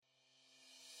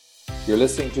You're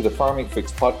listening to the Farming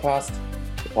Fix podcast,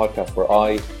 the podcast where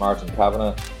I, Martin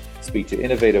Kavanagh, speak to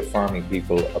innovative farming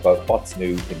people about what's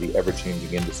new in the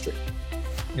ever-changing industry.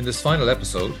 In this final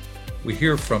episode, we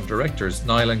hear from directors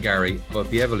Niall and Gary about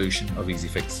the evolution of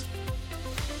EASYFIX.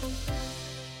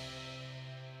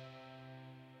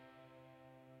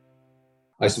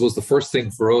 I suppose the first thing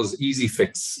for us,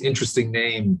 EASYFIX, interesting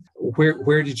name.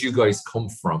 Where did you guys come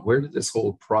from? Where did this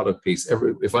whole product piece,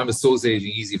 if I'm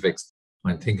associating EASYFIX,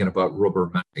 I'm thinking about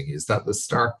rubber matting. Is that the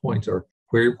start point, or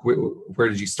where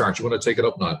did you start? You want to take it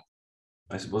up, Niall?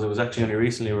 I suppose it was actually only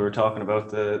recently we were talking about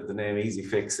the name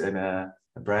EASYFIX in a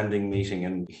branding meeting.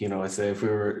 And, I say if we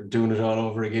were doing it all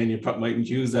over again, you probably mightn't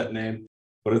use that name.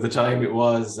 But at the time it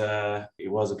was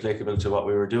applicable to what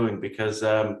we were doing, because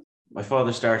my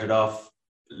father started off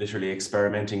literally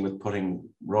experimenting with putting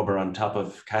rubber on top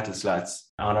of cattle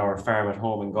slats on our farm at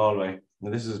home in Galway.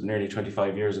 And this is nearly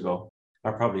 25 years ago,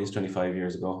 or probably is 25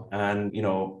 years ago. And,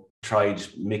 tried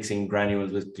mixing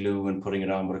granules with glue and putting it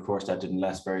on, but of course that didn't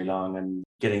last very long. And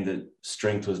getting the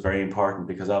strength was very important,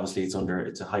 because obviously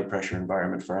it's a high pressure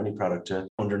environment for any product to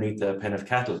underneath the pen of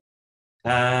cattle.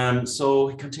 So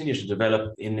he continued to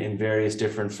develop in various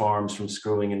different forms, from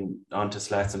screwing onto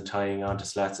slats and tying onto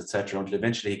slats, etc., until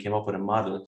eventually he came up with a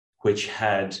model which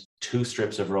had two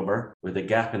strips of rubber with a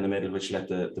gap in the middle which let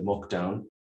the muck down.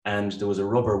 And there was a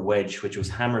rubber wedge which was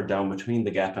hammered down between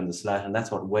the gap and the slat, and that's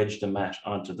what wedged the mat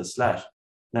onto the slat.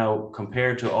 Now,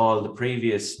 compared to all the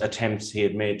previous attempts he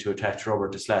had made to attach rubber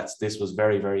to slats, this was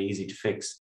very, very easy to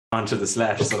fix onto the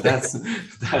slat. So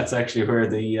that's actually where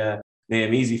the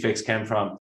name EASYFIX came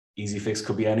from. EASYFIX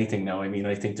could be anything now. I mean,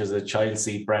 I think there's a child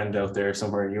seat brand out there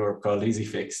somewhere in Europe called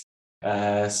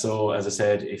EASYFIX. So as I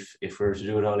said, if we were to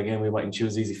do it all again, we mightn't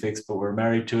choose EASYFIX, but we're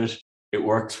married to it. It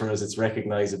works for us. It's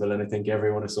recognizable, and I think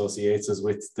everyone associates us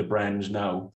with the brand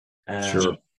now.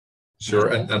 Sure.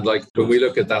 And like when we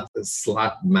look at that the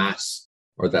slat mat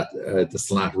or that the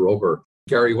slat rubber,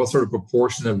 Gary, what sort of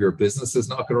proportion of your business is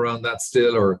knocking around that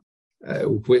still, or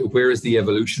where is the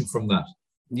evolution from that?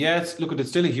 Yeah, it's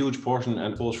still a huge portion.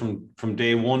 And both from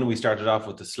day one, we started off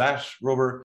with the slat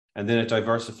rubber, and then it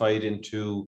diversified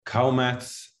into cow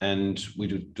mats, and we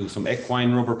do some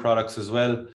equine rubber products as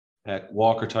well.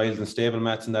 Walker tiles and stable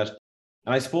mats and that.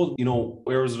 And I suppose,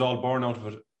 where was it all born out of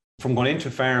it? From going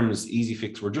into farms,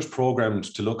 EASYFIX were just programmed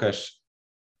to look at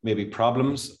maybe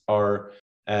problems or,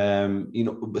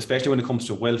 especially when it comes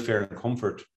to welfare and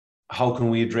comfort, how can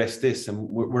we address this? And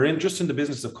we're in the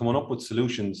business of coming up with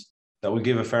solutions that will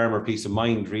give a farmer peace of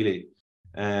mind, really.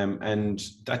 And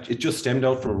that it just stemmed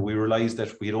out from, we realized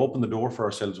that we had opened the door for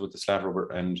ourselves with the slat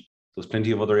rubber, and there's plenty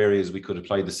of other areas we could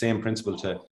apply the same principle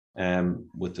to,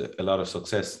 with a lot of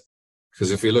success.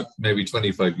 Because if you look maybe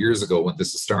 25 years ago when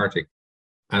this is starting,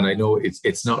 and I know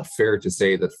it's not fair to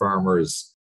say that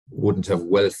farmers wouldn't have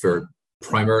welfare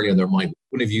primarily on their mind,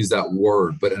 wouldn't have used that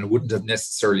word, and it wouldn't have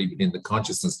necessarily been in the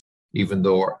consciousness, even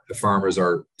though farmers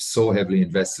are so heavily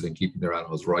invested in keeping their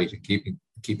animals right and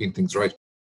keeping things right.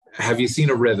 Have you seen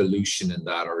a revolution in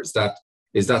that, or is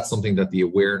that something that the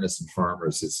awareness in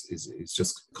farmers is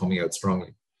just coming out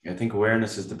strongly? I think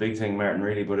awareness is the big thing, Martin,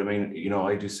 really. But I mean,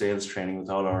 I do sales training with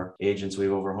all our agents. We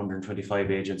have over 125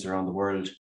 agents around the world.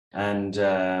 And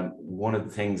one of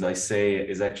the things I say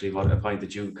is actually a point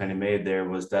that you kind of made there,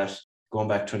 was that going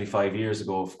back 25 years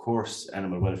ago, of course,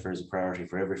 animal welfare is a priority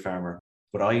for every farmer.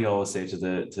 But I always say to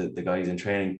the guys in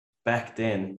training, back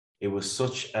then, it was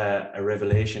such a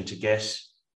revelation to get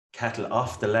cattle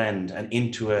off the land and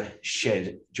into a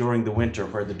shed during the winter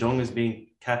where the dung is being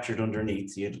captured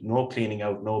underneath. You had no cleaning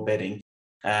out, no bedding,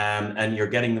 and you're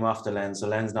getting them off the land, so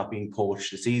land's not being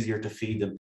poached. It's easier to feed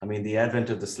them. I mean, the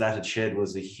advent of the slatted shed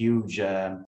was a huge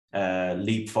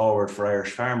leap forward for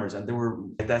Irish farmers, and they were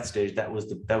at that stage, that was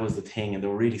the thing, and they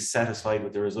were really satisfied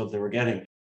with the result they were getting.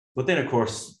 But then, of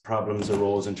course, problems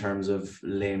arose in terms of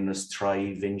lameness,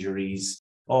 thrive, injuries,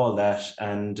 all that,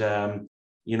 and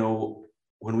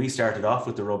when we started off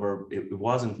with the rubber, it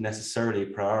wasn't necessarily a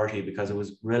priority because it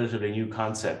was relatively new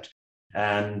concept.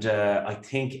 And I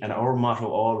think, and our motto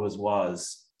always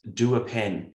was, do a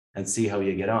pen and see how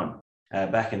you get on,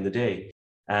 back in the day.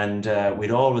 And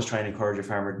we'd always try and encourage a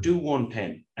farmer, do one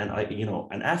pen. And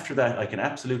and after that, I can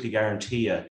absolutely guarantee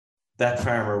you that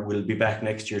farmer will be back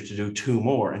next year to do two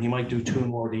more. And he might do two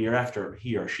more the year after.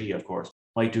 He or she, of course,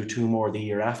 might do two more the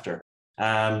year after.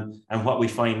 And what we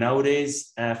find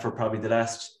nowadays, for probably the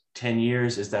last 10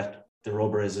 years, is that the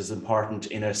rubber is as important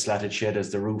in a slatted shed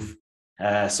as the roof.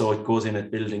 So it goes in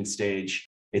at building stage.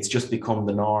 It's just become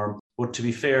the norm. But to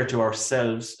be fair to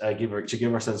ourselves, to give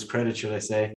ourselves credit, should I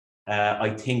say, I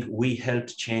think we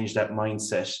helped change that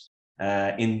mindset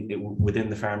within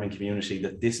the farming community,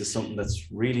 that this is something that's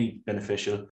really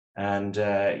beneficial. And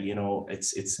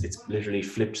it's literally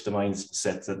flipped the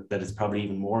mindset that it's probably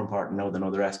even more important now than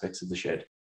other aspects of the shed.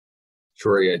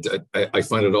 Sure, yeah. I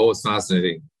find it always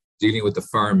fascinating dealing with the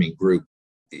farming group.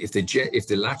 If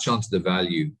they latch onto the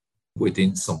value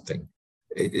within something,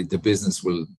 the business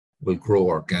will grow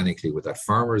organically with that.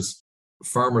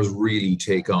 Farmers really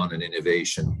take on an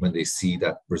innovation when they see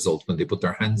that result, when they put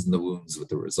their hands in the wounds with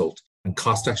the result. And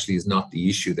cost actually is not the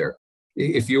issue there.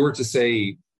 If you were to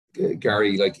say,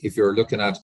 Gary, like if you're looking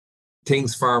at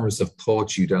things farmers have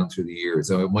taught you down through the years,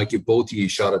 I might give both of you a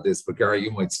shot at this, but Gary,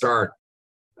 you might start.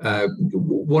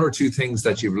 One or two things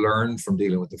that you've learned from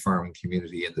dealing with the farming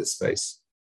community in this space?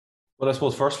 Well, I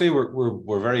suppose firstly,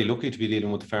 we're very lucky to be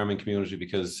dealing with the farming community,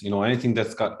 because anything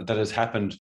that has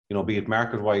happened, be it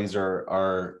market wise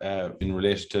or in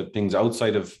relation to things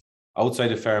outside of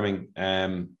farming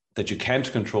that you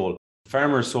can't control.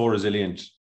 Farmers are so resilient,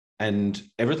 and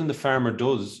everything the farmer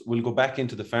does will go back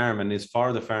into the farm and is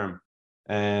for the farm.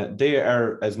 They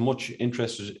are as much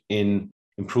interested in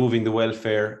improving the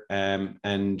welfare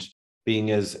and being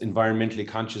as environmentally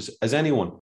conscious as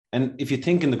anyone. And if you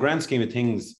think in the grand scheme of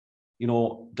things,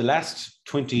 the last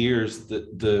 20 years,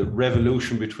 the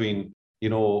revolution between,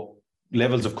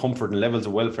 levels of comfort and levels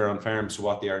of welfare on farms to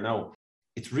what they are now,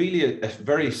 it's really a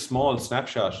very small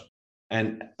snapshot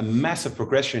and a massive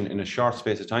progression in a short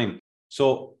space of time.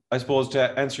 So I suppose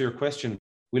to answer your question,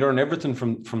 we learn everything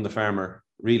from the farmer,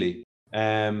 really,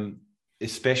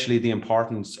 especially the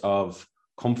importance of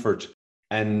comfort.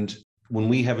 And when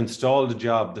we have installed a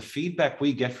job, the feedback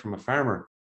we get from a farmer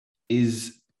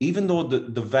is, even though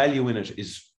the value in it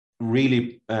is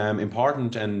really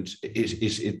important, and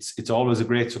it's always a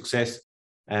great success,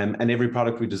 and every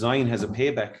product we design has a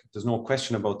payback, there's no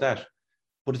question about that.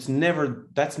 But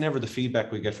that's never the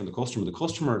feedback we get from the customer. The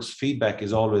customer's feedback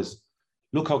is always,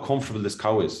 look how comfortable this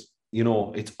cow is.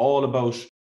 It's all about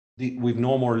we've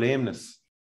no more lameness.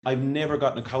 I've never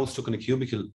gotten a cow stuck in a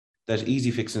cubicle that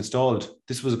EASYFIX installed.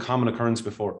 This was a common occurrence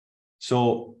before.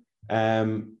 So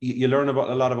you learn a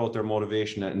lot about their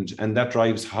motivation, and that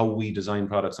drives how we design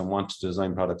products and want to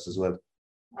design products as well.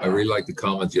 I really like the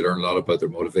comment. You learn a lot about their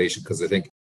motivation, because I think,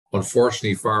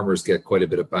 unfortunately, farmers get quite a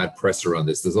bit of bad press around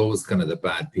this. There's always kind of the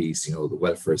bad piece, the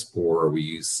welfare is poor, or we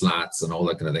use slats and all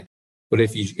that kind of thing. But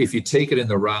if you take it in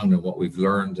the round and what we've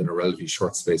learned in a relatively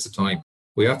short space of time,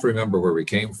 we have to remember where we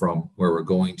came from, where we're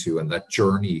going to, and that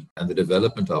journey and the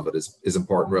development of it is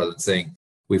important, rather than saying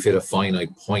we've hit a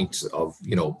finite point of,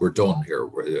 we're done here.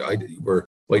 We're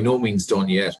by no means done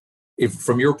yet. If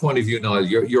from your point of view, Niall,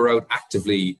 you're out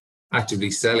actively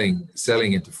selling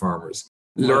into farmers.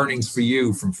 Learnings for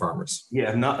you from farmers?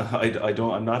 Yeah, I'm not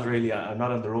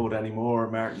on the road anymore,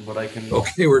 Martin, but I can.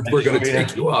 Okay, we're going to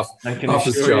take you off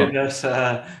office job.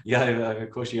 I have a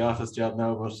cushy office job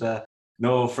now, but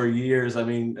no, for years,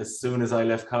 as soon as I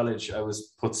left college, I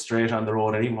was put straight on the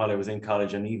road, and even while I was in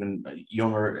college, and even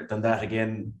younger than that,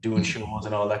 again, doing shows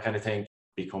and all that kind of thing.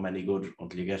 Become any good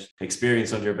until you get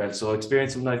experience under your belt. So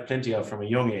experience I've plenty of from a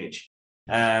young age.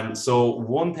 So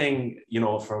one thing,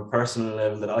 from a personal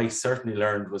level that I certainly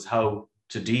learned was how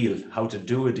to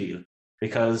do a deal.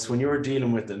 Because when you're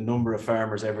dealing with a number of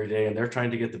farmers every day and they're trying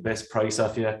to get the best price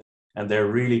off you and they're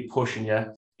really pushing you,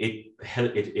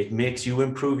 it makes you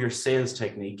improve your sales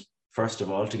technique, first of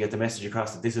all, to get the message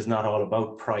across that this is not all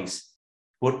about price.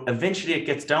 But eventually it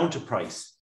gets down to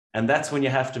price. And that's when you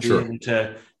have to be able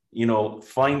to,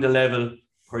 find a level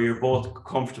where you're both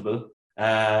comfortable,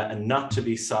 and not to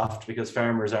be soft, because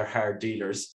farmers are hard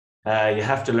dealers. You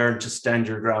have to learn to stand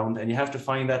your ground, and you have to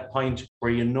find that point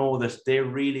where you know that they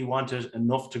really want it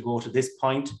enough to go to this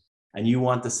point, and you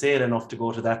want the sale enough to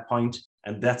go to that point,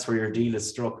 and that's where your deal is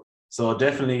struck. So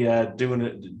definitely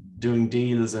doing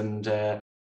deals and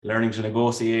learning to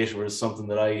negotiate was something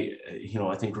that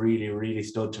I think really, really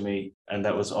stood to me, and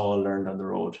that was all learned on the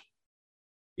road.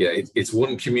 Yeah, it's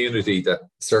one community that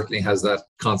certainly has that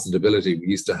constant ability. We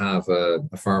used to have a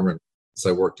farmer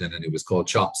I worked in, and he was called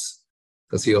Chops,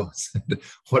 because he always said,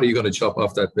 what are you going to chop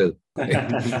off that bill? And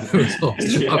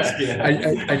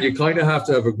you kind of have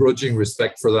to have a grudging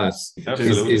respect for that.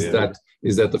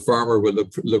 Is that the farmer will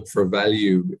look for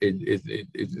value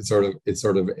in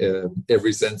sort of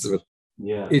every sense of it.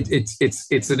 Yeah,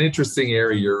 it's an interesting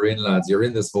area you're in, lads. You're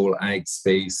in this whole ag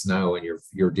space now, and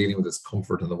you're dealing with this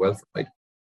comfort and the welfare. Right?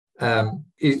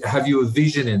 Have you a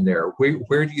vision in there?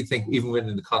 Where do you think, even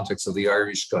within the context of the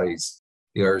Irish guys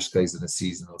in a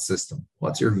seasonal system,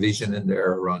 what's your vision in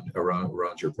there around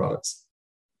your products?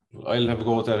 I'll have a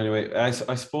go at that anyway. I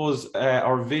suppose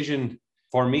our vision,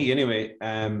 for me anyway,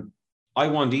 I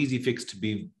want EASYFIX to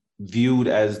be viewed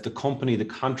as the company that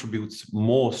contributes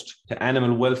most to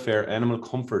animal welfare, animal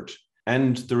comfort,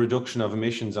 and the reduction of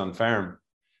emissions on farm,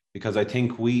 because I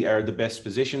think we are the best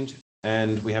positioned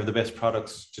and we have the best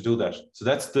products to do that. So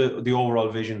that's the overall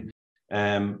vision.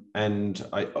 And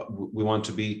we want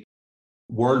to be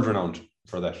world renowned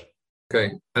for that.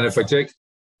 Okay. And if I take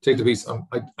the piece,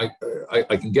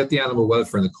 I can get the animal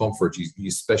welfare and the comfort.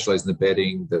 You specialize in the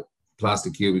bedding, the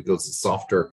plastic cubicles, the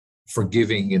softer,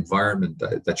 forgiving environment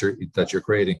that you're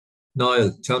creating.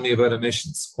 Niall, tell me about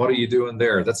emissions. What are you doing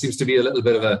there? That seems to be a little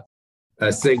bit of a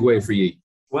segue for you.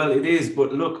 Well, it is,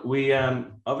 but look, we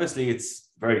obviously it's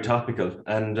very topical.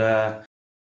 And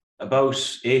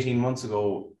about 18 months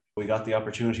ago, we got the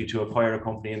opportunity to acquire a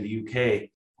company in the UK,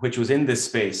 which was in this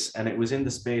space, and it was in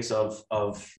the space of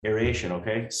aeration.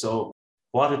 Okay, so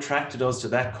what attracted us to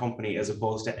that company as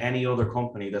opposed to any other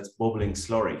company that's bubbling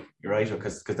slurry, right?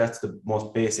 Because that's the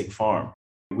most basic form.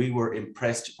 We were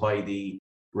impressed by the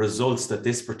results that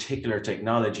this particular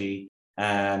technology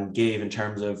gave in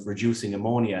terms of reducing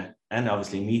ammonia and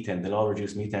obviously methane. They'll all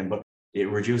reduce methane, but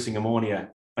reducing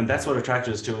ammonia. And that's what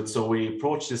attracted us to it. So we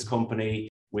approached this company,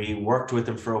 we worked with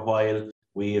them for a while.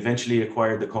 We eventually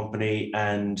acquired the company,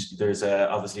 and there's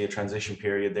obviously a transition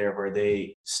period there where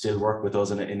they still work with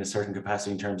us in a certain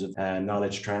capacity in terms of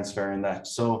knowledge transfer and that.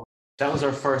 So that was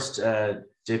our first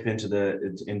dip into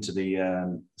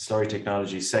the slurry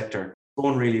technology sector.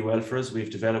 Going really well for us.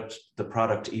 We've developed the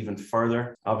product even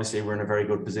further. Obviously, we're in a very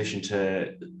good position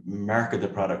to market the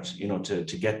product,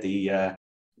 to get the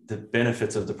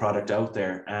benefits of the product out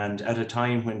there. And at a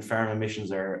time when farm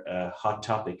emissions are a hot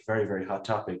topic, very, very hot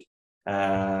topic,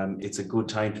 it's a good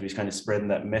time to be kind of spreading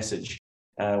that message.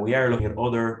 We are looking at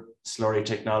other slurry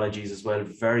technologies as well,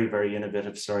 very, very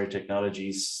innovative slurry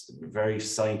technologies, very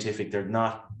scientific. They're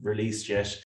not released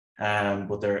yet,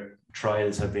 but their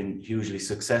trials have been hugely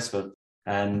successful.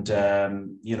 And so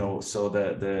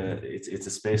it's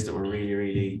a space that we're really,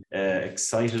 really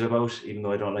excited about, even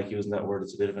though I don't like using that word.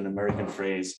 It's a bit of an American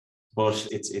phrase, but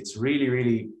it's really,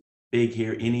 really big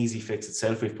here in EASYFIX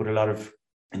itself. We've put a lot of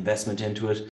investment into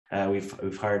it.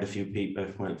 We've hired a few people,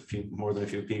 more than a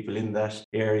few people in that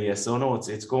area. So no,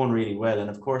 it's going really well. And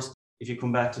of course, if you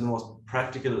come back to the most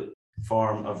practical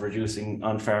form of reducing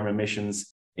on-farm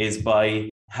emissions is by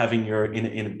having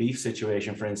in a beef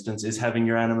situation, for instance, is having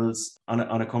your animals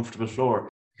on a comfortable floor,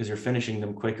 because you're finishing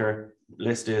them quicker,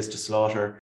 less days to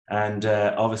slaughter. And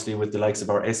obviously with the likes of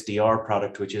our SDR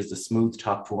product, which is the smooth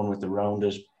top one with the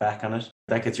rounded back on it,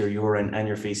 that gets your urine and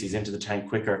your feces into the tank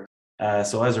quicker.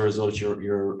 So as a result,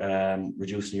 you're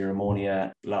reducing your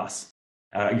ammonia loss.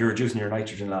 You're reducing your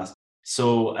nitrogen loss.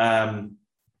 So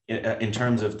in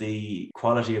terms of the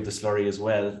quality of the slurry as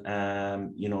well,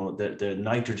 the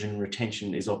nitrogen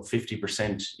retention is up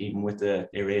 50%, even with the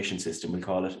aeration system, we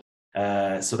call it.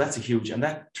 So that's a huge, and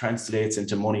that translates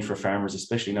into money for farmers,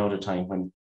 especially now at a time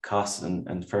when costs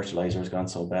and fertilizer has gone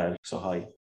so high.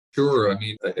 Sure. I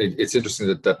mean, it's interesting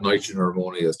that nitrogen or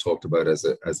ammonia is talked about as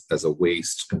a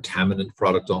waste contaminant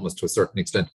product almost to a certain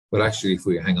extent. But actually, if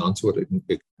we hang on to it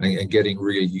and getting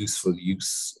really useful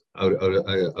use out of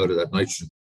that nitrogen,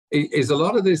 is a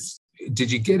lot of this.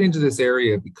 Did you get into this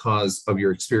area because of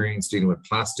your experience dealing with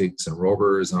plastics and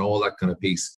rubbers and all that kind of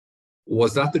piece?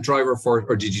 Was that the driver for it,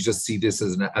 or did you just see this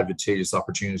as an advantageous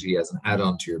opportunity as an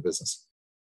add-on to your business?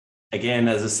 Again,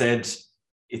 as I said,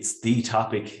 it's the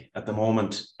topic at the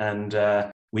moment.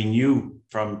 And we knew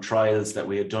from trials that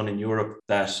we had done in Europe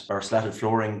that our slatted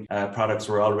flooring products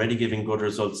were already giving good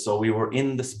results. So we were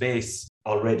in the space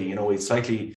already. We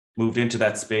slightly moved into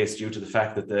that space due to the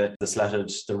fact that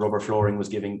the rubber flooring was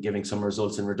giving some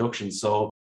results in reduction. So,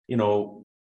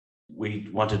 we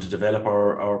wanted to develop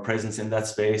our presence in that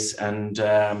space. And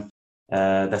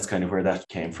that's kind of where that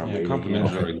came from. Yeah,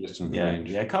 complemented our existing range.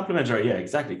 Yeah,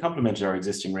 exactly. Complemented our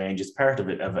existing range. It's part of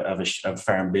it of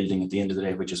farm building at the end of the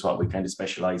day, which is what we kind of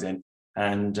specialize in.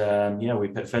 And we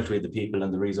felt we had the people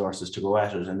and the resources to go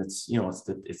at it, and it's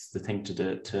the thing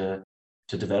to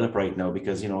develop right now,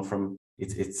 because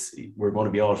we're going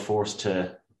to be all forced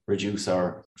to reduce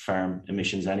our farm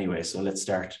emissions anyway. So let's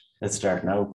start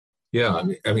now. Yeah,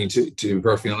 I mean, to be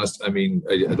perfectly honest, I mean,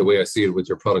 the way I see it with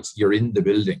your products, you're in the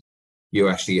building. You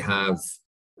actually have,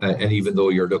 and even though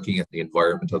you're looking at the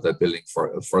environment of that building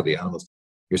for the animals,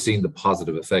 you're seeing the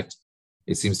positive effect.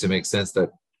 It seems to make sense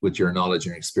that with your knowledge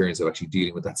and experience of actually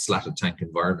dealing with that slatted tank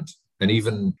environment, and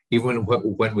even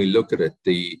when we look at it,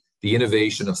 the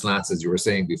innovation of slats, as you were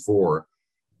saying before,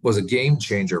 was a game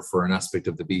changer for an aspect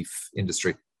of the beef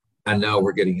industry. And now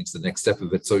we're getting into the next step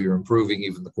of it. So you're improving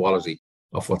even the quality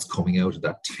of what's coming out of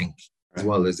that tank as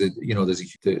well. There's a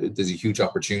huge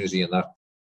opportunity in that.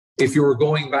 If you were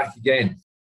going back again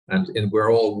and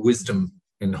we're all wisdom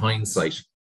in hindsight.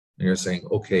 And you're saying,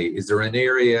 okay, is there an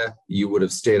area you would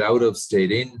have stayed out of,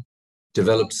 stayed in,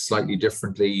 developed slightly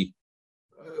differently?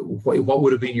 What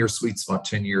would have been your sweet spot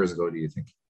 10 years ago, do you think?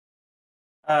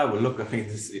 Well, look, I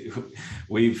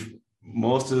mean,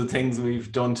 most of the things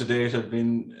we've done to date have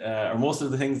been, or most of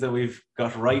the things that we've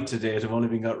got right to date have only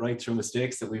been got right through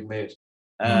mistakes that we've made.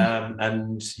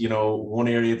 And, you know, one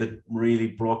area that really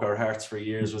broke our hearts for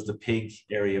years was the pig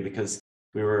area, because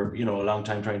we were, you know, a long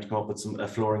time trying to come up with a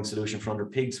flooring solution for under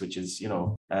pigs, which is, you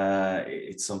know,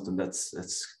 it's something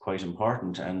that's quite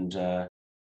important. And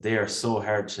they are so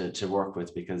hard to work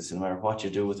with, because no matter what you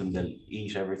do with them, they'll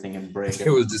eat everything and break it. They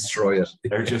will destroy it.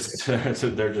 They're just,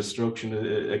 their destruction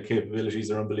capabilities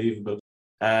are unbelievable.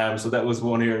 So that was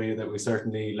one area that we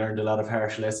certainly learned a lot of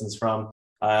harsh lessons from.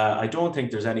 I don't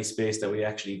think there's any space that we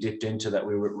actually dipped into that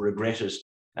we regretted.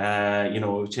 You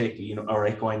know, our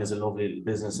equine is a lovely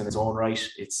business in its own right.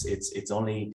 It's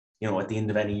only, you know, at the end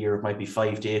of any year, it might be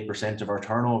 5 to 8% of our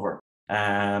turnover.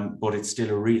 But it's still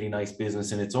a really nice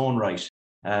business in its own right.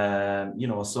 You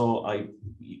know, so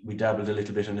we dabbled a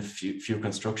little bit in a few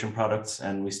construction products,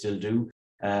 and we still do.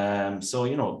 So,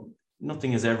 you know,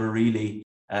 nothing has ever really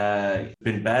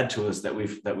been bad to us that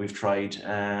we've tried,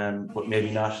 but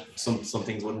maybe not, some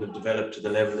things wouldn't have developed to the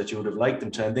level that you would have liked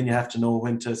them to. And then you have to know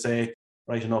when to say,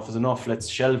 right, enough is enough. Let's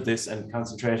shelve this and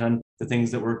concentrate on the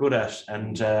things that we're good at,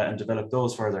 and develop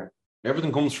those further.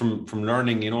 Everything comes from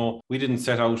learning. You know, we didn't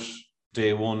set out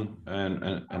day one,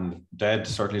 and Dad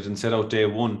certainly didn't set out day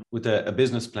one with a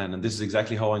business plan, and this is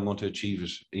exactly how I'm going to achieve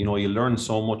it. You know, you learn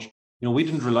so much. You know, we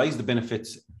didn't realize the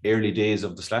benefits early days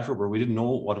of the slash rubber. We didn't know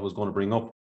what it was going to bring up.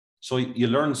 So you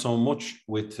learn so much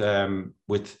with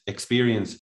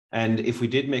experience. And if we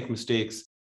did make mistakes,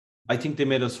 I think they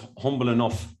made us humble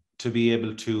enough to be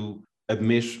able to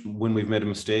admit when we've made a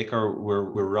mistake or we're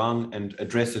wrong, and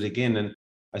address it again. And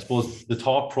I suppose the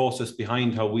thought process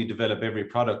behind how we develop every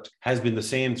product has been the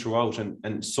same throughout.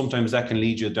 And sometimes that can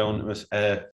lead you down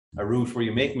a route where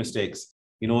you make mistakes.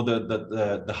 You know,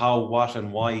 the how, what,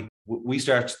 and why. We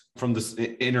start from this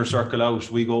inner circle out.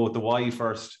 We go with the why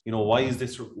first. You know, why is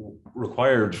this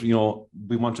required? You know,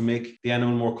 we want to make the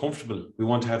animal more comfortable. We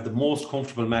want to have the most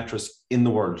comfortable mattress in the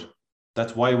world.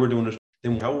 That's why we're doing it.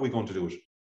 Then how are we going to do it?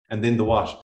 And then the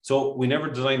what. So we never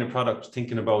design a product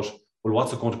thinking about, well,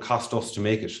 what's it going to cost us to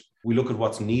make it? We look at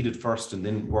what's needed first and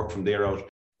then work from there out.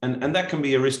 And that can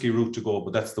be a risky route to go,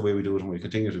 but that's the way we do it, and we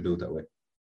continue to do it that way.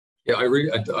 Yeah,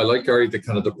 I like, Gary,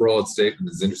 the broad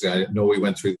statement is interesting. I know we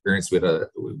went through the experience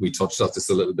we touched on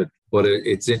this a little bit, but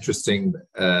it's interesting,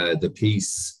 the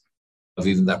piece of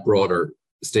even that broader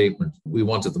statement. We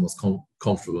wanted the most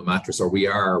comfortable mattress, or we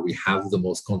have the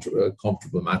most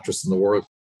comfortable mattress in the world.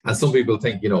 And some people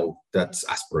think, you know, that's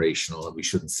aspirational and we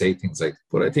shouldn't say things like that.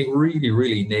 But I think really,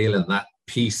 really nailing that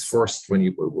piece first when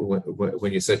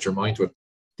you set your mind to it.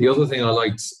 The other thing I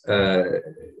liked,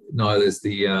 Niall, is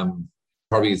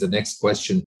probably is the next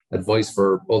question, advice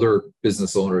for other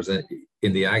business owners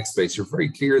in the ag space. You're very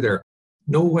clear there.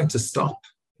 Know when to stop.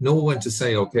 Know when to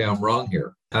say, okay, I'm wrong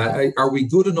here. Are we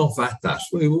good enough at that?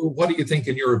 What do you think,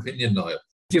 in your opinion, Niall?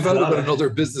 Develop another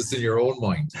business in your own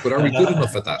mind, but are we good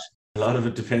enough at that? A lot of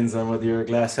it depends on whether you're a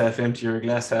glass half empty or a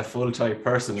glass half full type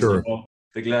person. Sure. You know,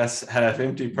 the glass half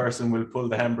empty person will pull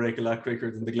the handbrake a lot quicker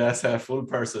than the glass half full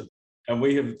person. And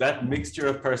we have that mixture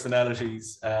of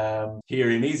personalities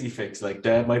here in EASYFIX. Like,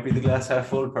 Dad might be the glass half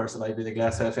full person, I'd be the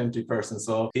glass half empty person.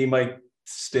 So he might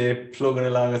stay plugging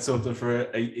along at something for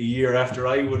a year after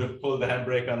I would have pulled the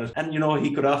handbrake on it. And, you know,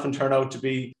 he could often turn out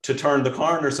to turn the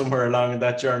corner somewhere along in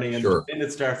that journey, and sure, then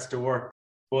it starts to work.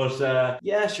 But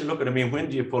yeah, sure, look at, I mean, when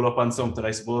do you pull up on something?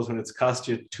 I suppose when it's cost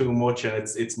you too much and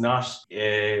it's not,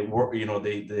 you know,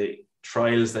 the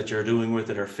trials that you're doing with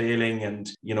it are failing. And,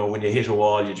 you know, when you hit a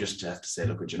wall, you just have to say,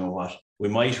 look, you know what, we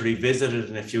might revisit it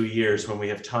in a few years when we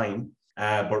have time.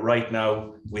 But right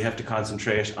now we have to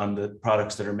concentrate on the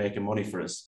products that are making money for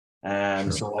us.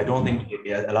 Sure. So I don't think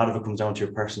a lot of it comes down to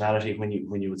your personality when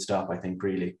you would stop, I think,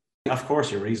 really. Of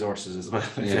course, your resources as well.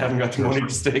 If you haven't got the money to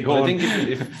stay going. Well,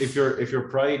 I think if your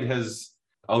pride has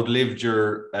outlived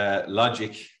your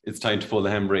logic, it's time to pull the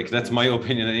handbrake. That's my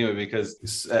opinion anyway,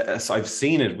 because I've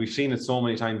seen it. We've seen it so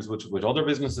many times with other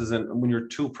businesses. And when you're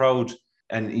too proud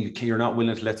and you're not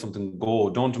willing to let something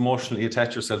go, don't emotionally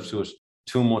attach yourself to it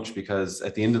too much, because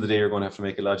at the end of the day, you're going to have to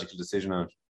make a logical decision on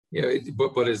it. Yeah,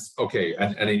 but it's okay.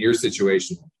 And in your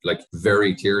situation, like,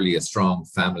 very clearly a strong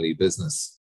family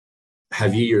business.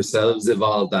 Have you yourselves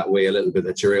evolved that way a little bit,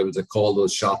 that you're able to call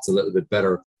those shots a little bit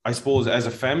better? I suppose as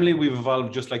a family, we've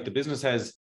evolved just like the business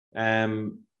has.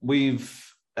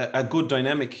 We've a good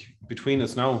dynamic between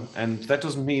us now. And that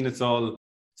doesn't mean it's all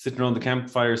sitting around the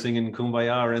campfire singing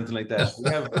Kumbaya or anything like that.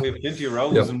 We have plenty of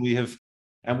rows,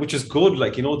 and which is good.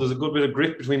 Like, you know, there's a good bit of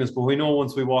grit between us, but we know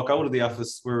once we walk out of the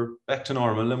office, we're back to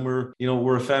normal, and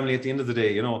we're a family at the end of the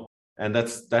day, you know. And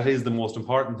that is the most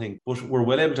important thing. But we're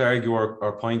well able to argue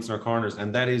our points and our corners,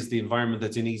 and that is the environment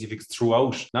that's in EasyFix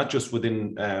throughout, not just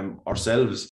within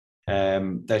ourselves.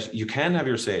 That you can have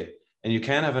your say and you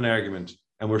can have an argument,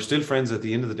 and we're still friends at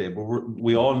the end of the day. But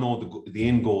we all know the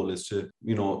end goal is to,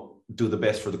 you know, do the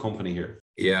best for the company here.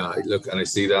 Yeah, look, and I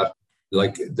see that,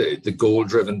 like the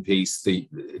goal-driven piece, the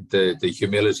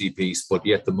humility piece, but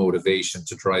yet the motivation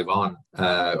to drive on.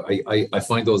 I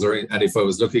find those are, and if I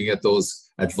was looking at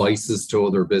those advices to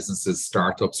other businesses,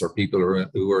 startups, or people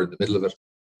who are in the middle of it,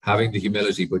 having the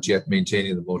humility but yet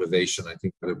maintaining the motivation, I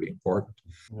think that would be important.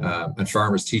 And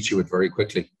farmers teach you it very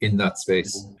quickly in that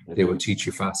space. They will teach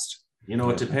you fast. You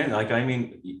know, it depends. Like, I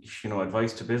mean, you know,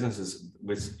 advice to businesses,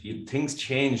 things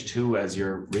change too as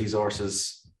your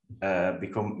resources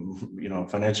become, you know,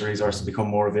 financial resources become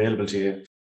more available to you.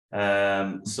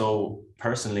 So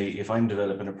personally, if I'm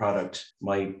developing a product,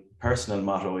 my personal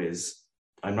motto is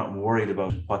I'm not worried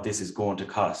about what this is going to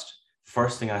cost.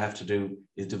 First thing I have to do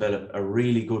is develop a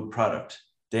really good product.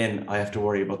 Then I have to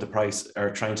worry about the price,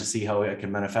 or trying to see how I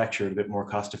can manufacture it a bit more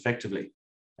cost effectively.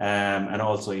 And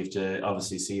also you have to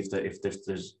obviously see if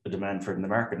there's a demand for it in the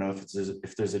market. Now,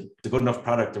 if there's a good enough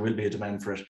product, there will be a demand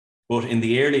for it. But in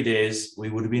the early days, we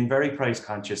would have been very price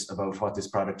conscious about what this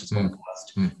product is going to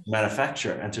cost to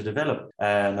manufacture and to develop,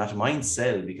 not to mind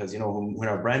sell, because, you know, when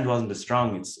our brand wasn't as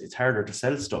strong, it's harder to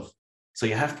sell stuff. So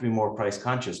you have to be more price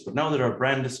conscious. But now that our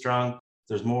brand is strong,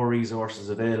 there's more resources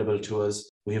available to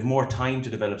us. We have more time to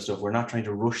develop stuff. We're not trying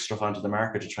to rush stuff onto the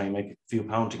market to try and make a few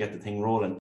pounds to get the thing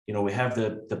rolling. You know, we have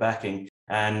the backing.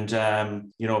 And,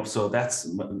 you know, so that's,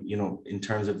 you know, in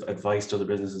terms of advice to other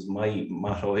businesses, my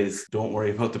motto is don't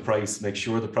worry about the price. Make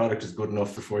sure the product is good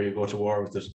enough before you go to war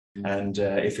with it. And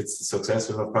if it's a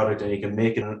successful enough product and you can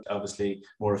make it obviously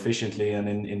more efficiently and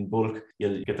in bulk,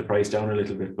 you'll get the price down a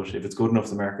little bit. But if it's good enough,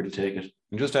 the market will take it.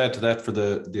 And just to add to that, for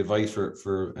the advice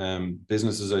for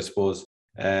businesses, I suppose,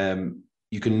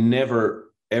 you can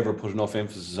never, ever put enough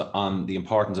emphasis on the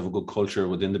importance of a good culture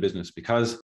within the business,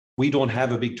 because we don't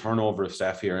have a big turnover of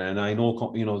staff here. And I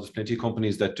know, you know, there's plenty of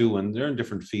companies that do, and they're in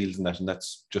different fields and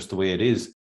that's just the way it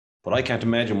is. But I can't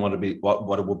imagine what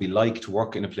it would be like to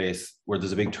work in a place where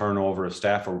there's a big turnover of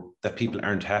staff, or that people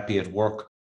aren't happy at work,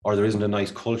 or there isn't a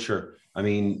nice culture. I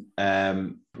mean,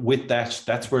 with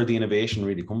that's where the innovation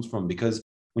really comes from, because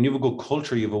when you have a good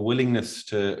culture, you have a willingness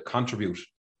to contribute.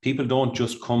 People don't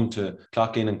just come to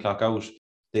clock in and clock out.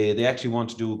 They actually want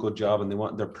to do a good job,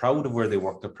 and they're proud of where they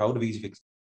work. They're proud of EasyFix.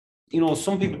 You know,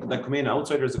 some people that come in,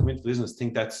 outsiders that come into the business,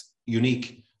 think that's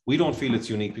unique. We don't feel it's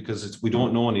unique because we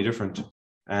don't know any different.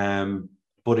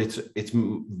 But it's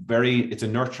a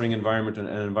nurturing environment, and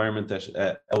an environment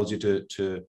that allows you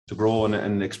to grow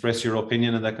and express your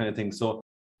opinion and that kind of thing. So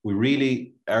we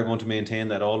really are going to maintain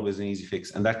that always in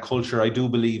EasyFix. And that culture, I do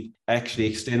believe, actually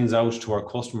extends out to our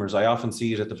customers. I often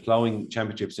see it at the ploughing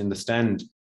championships in the stand.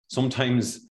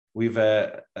 Sometimes we've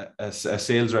a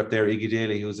sales rep there, Iggy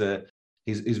Daly,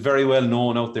 he's very well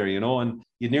known out there, you know, and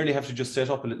you'd nearly have to just set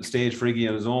up a little stage for Iggy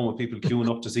on his own with people queuing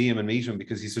up to see him and meet him,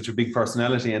 because he's such a big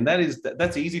personality. And that's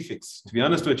EasyFix, to be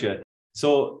honest with you.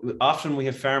 So often we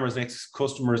have farmers next,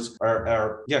 customers,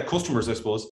 customers, I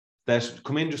suppose, that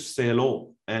come in just to say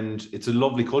hello. And it's a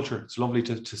lovely culture. It's lovely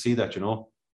to see that, you know.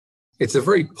 It's a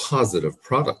very positive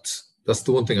product. That's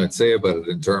the one thing I'd say about it,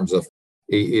 in terms of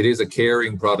it is a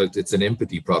caring product. It's an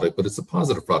empathy product, but it's a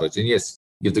positive product. And yes,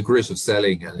 you have the grit of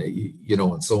selling, and you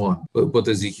know, and so on. But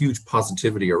there's a huge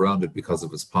positivity around it because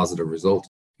of its positive result.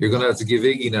 You're going to have to give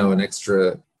Iggy now an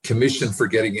extra commission for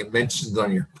getting it mentioned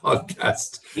on your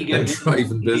podcast and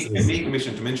driving business. A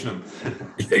commission to mention him.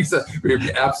 Exactly.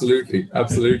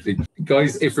 Absolutely.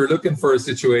 Guys, if you're looking for a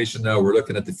situation now, we're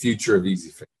looking at the future of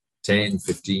EasyFix, 10,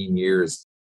 15 years.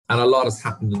 And a lot has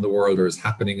happened in the world, or is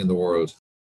happening in the world.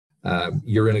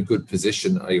 You're in a good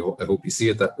position. I hope you see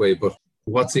it that way. But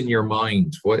what's in your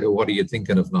mind? What are you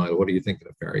thinking of, Niall? What are you thinking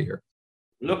of, Gary, here?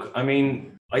 Look, I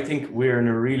mean, I think we're in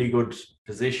a really good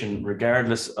position,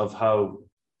 regardless of how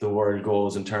the world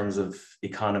goes in terms of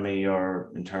economy,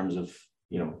 or in terms of,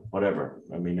 you know, whatever.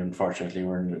 I mean, unfortunately,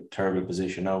 we're in a terrible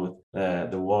position now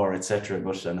with the war, etc.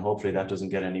 And hopefully that doesn't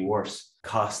get any worse.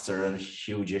 Costs are a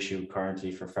huge issue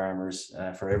currently for farmers,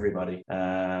 for everybody.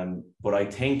 But I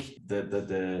think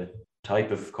the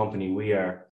type of company we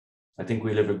are, I think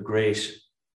we'll have a great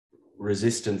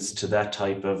resistance to that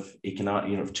type of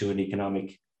to an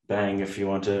economic bang, if you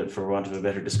want to, for want of a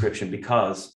better description,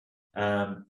 because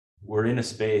we're in a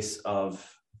space of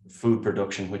food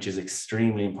production, which is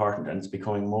extremely important, and it's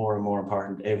becoming more and more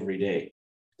important every day.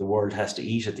 The world has to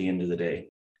eat at the end of the day.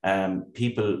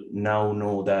 People now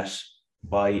know that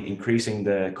by increasing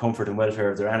the comfort and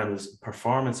welfare of their animals,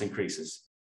 performance increases.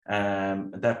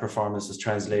 That performance is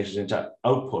translated into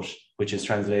output, which is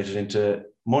translated into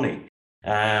money.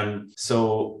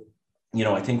 So, you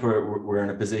know, I think we're in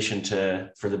a position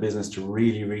for the business to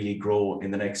really, really grow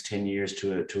in the next 10 years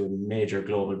to a major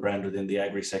global brand within the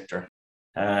agri sector.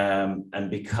 And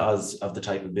because of the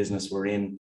type of business we're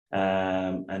in,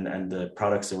 and the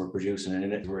products that we're producing,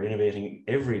 and we're innovating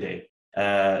every day.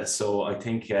 So I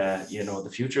think, you know, the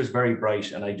future is very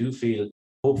bright, and I do feel,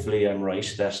 hopefully I'm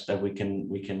right, that we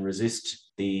can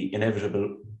resist the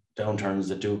inevitable downturns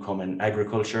that do come in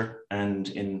agriculture and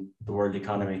in the world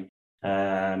economy.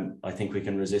 I think we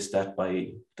can resist that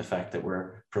by the fact that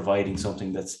we're providing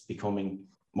something that's becoming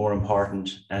more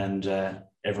important and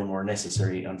ever more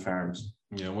necessary on farms.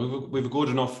 Yeah, we've a good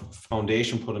enough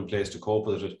foundation put in place to cope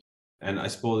with it. And I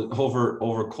suppose over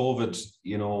COVID,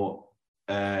 you know,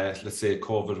 let's say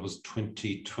COVID was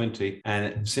 2020,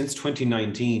 and since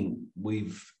 2019,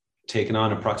 we've taken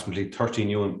on approximately 30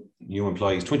 new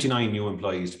employees, 29 new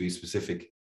employees to be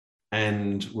specific,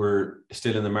 and we're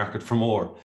still in the market for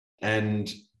more.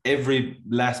 And every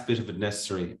last bit of it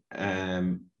necessary.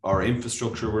 Our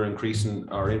infrastructure, we're increasing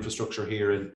our infrastructure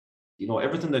here, and you know,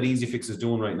 everything that EASYFIX is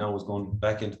doing right now is going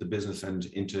back into the business and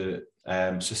into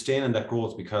sustaining that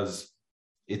growth, because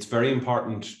it's very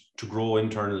important to grow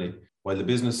internally while the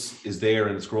business is there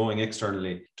and it's growing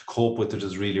externally. To cope with it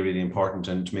is really, really important,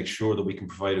 and to make sure that we can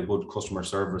provide a good customer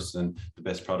service and the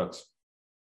best products.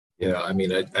 Yeah, I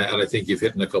mean, I think you've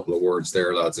hit in a couple of words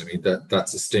there, lads. I mean, that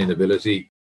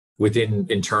sustainability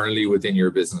internally within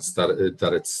your business, that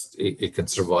it can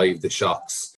survive the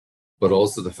shocks. But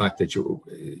also the fact that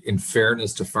in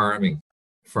fairness to farming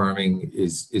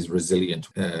is resilient,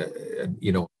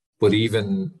 you know, but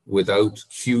even without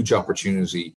huge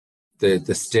opportunity,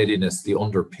 the steadiness, the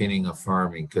underpinning of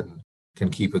farming can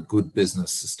keep a good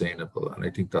business sustainable. And I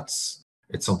think it's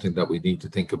something that we need to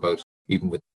think about,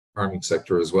 even with the farming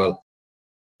sector as well.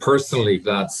 Personally,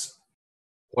 lads,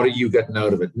 what are you getting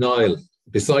out of it? Niall,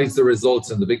 besides the results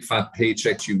and the big fat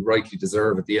paychecks you rightly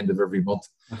deserve at the end of every month,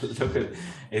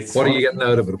 what are you getting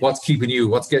out of it? What's getting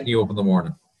you up in the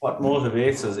morning? What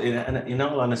motivates us, and in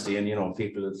all honesty, and you know,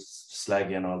 people slag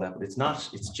you and all that, but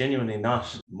it's genuinely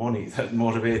not money that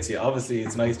motivates you. Obviously,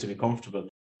 it's nice to be comfortable.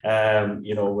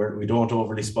 You know, we don't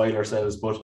overly spoil ourselves,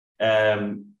 but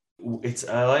I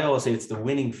always say it's the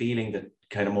winning feeling that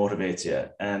kind of motivates you.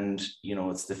 And, you know,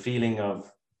 it's the feeling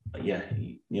of, yeah,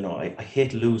 you know, I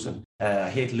hate losing. I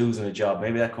hate losing a job.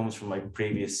 Maybe that comes from my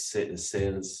previous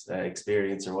sales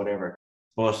experience or whatever.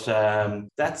 But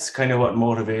that's kind of what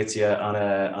motivates you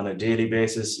on a daily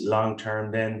basis. Long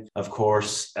term, then, of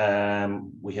course,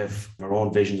 we have our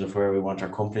own visions of where we want our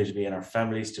company to be and our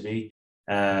families to be.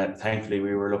 Thankfully,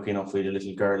 we were lucky enough. We had a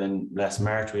little girl in last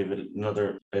March. We have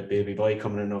another baby boy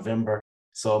coming in November.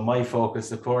 So my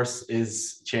focus, of course,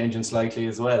 is changing slightly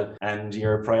as well, and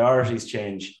your priorities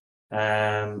change.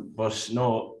 But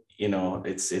no, you know,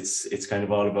 it's kind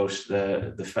of all about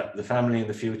the family in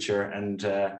the future,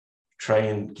 and try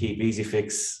and keep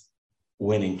EASYFIX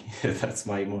winning. That's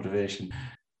my motivation.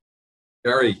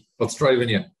 Gary, what's driving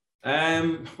you?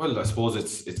 Well, I suppose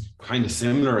it's kind of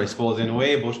similar, I suppose, in a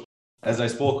way, but as I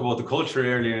spoke about the culture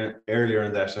earlier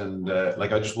in that, and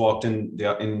like I just walked in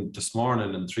this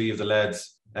morning, and three of the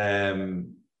lads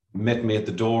met me at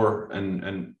the door,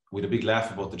 and with a big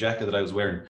laugh about the jacket that I was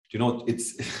wearing. You know,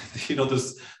 it's you know,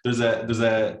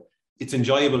 it's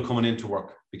enjoyable coming into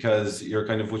work, because you're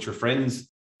kind of with your friends,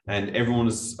 and everyone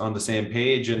is on the same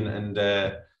page, and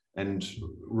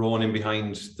rowing in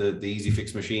behind the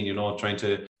EASYFIX machine, you know, trying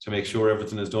to make sure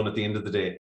everything is done at the end of the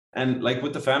day. And like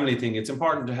with the family thing, it's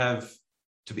important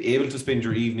to be able to spend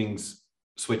your evenings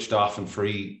switched off and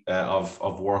free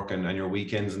of work and your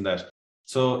weekends and that.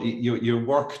 So you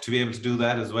work to be able to do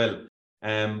that as well.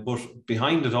 But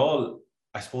behind it all,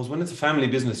 I suppose when it's a family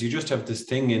business, you just have this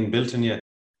thing inbuilt in you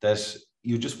that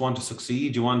you just want to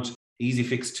succeed. You want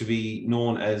EASYFIX to be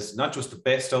known as not just the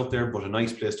best out there, but a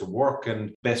nice place to work,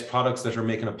 and best products that are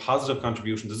making a positive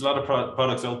contribution. There's a lot of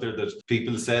products out there that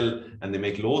people sell and they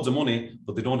make loads of money,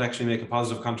 but they don't actually make a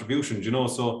positive contribution, you know?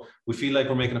 So we feel like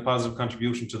we're making a positive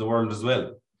contribution to the world as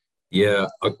well. Yeah,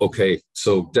 okay.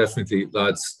 So definitely,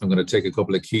 lads, I'm going to take a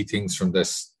couple of key things from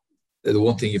this. The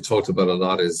one thing you've talked about a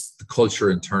lot is the culture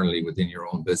internally within your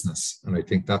own business. And I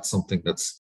think that's something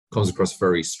that's comes across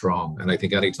very strong. And I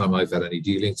think anytime I've had any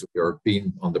dealings with you or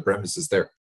been on the premises there,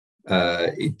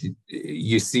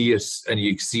 you see it, and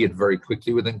you see it very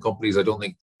quickly within companies. I don't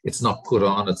think it's not put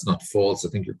on, it's not false. I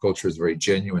think your culture is very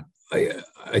genuine.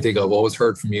 I think I've always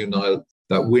heard from you, Niall,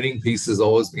 that winning piece has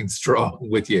always been strong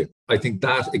with you. I think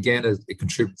that, again, it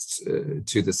contributes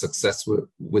to the success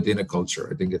within a culture.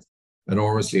 I think it's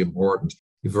enormously important.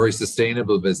 You're a very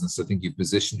sustainable business. I think you've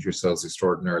positioned yourselves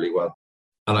extraordinarily well.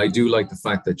 And I do like the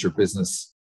fact that your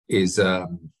business is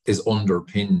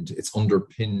underpinned. It's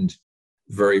underpinned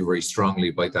very, very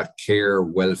strongly by that care,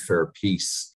 welfare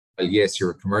piece. Yes,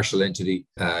 you're a commercial entity.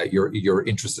 You're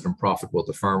interested in profit, both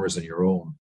the farmers and your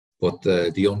own. But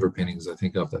the underpinnings, I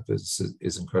think, of that business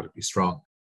is incredibly strong.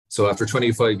 So after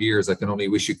 25 years, I can only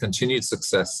wish you continued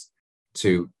success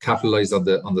to capitalize on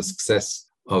the success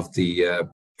of the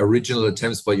original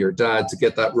attempts by your dad to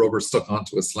get that rubber stuck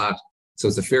onto a slat. So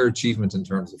it's a fair achievement in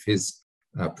terms of his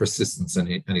persistence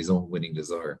and his own winning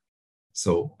desire.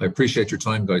 So I appreciate your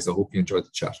time, guys. I hope you enjoyed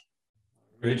the chat.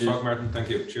 Great talk, Martin. Thank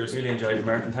you. Cheers. Really enjoyed it,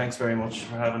 Martin. Thanks very much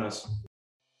for having us.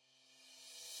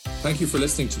 Thank you for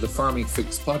listening to the Farming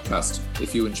Fix podcast.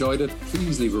 If you enjoyed it,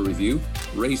 please leave a review,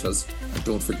 rate us, and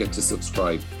don't forget to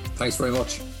subscribe. Thanks very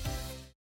much.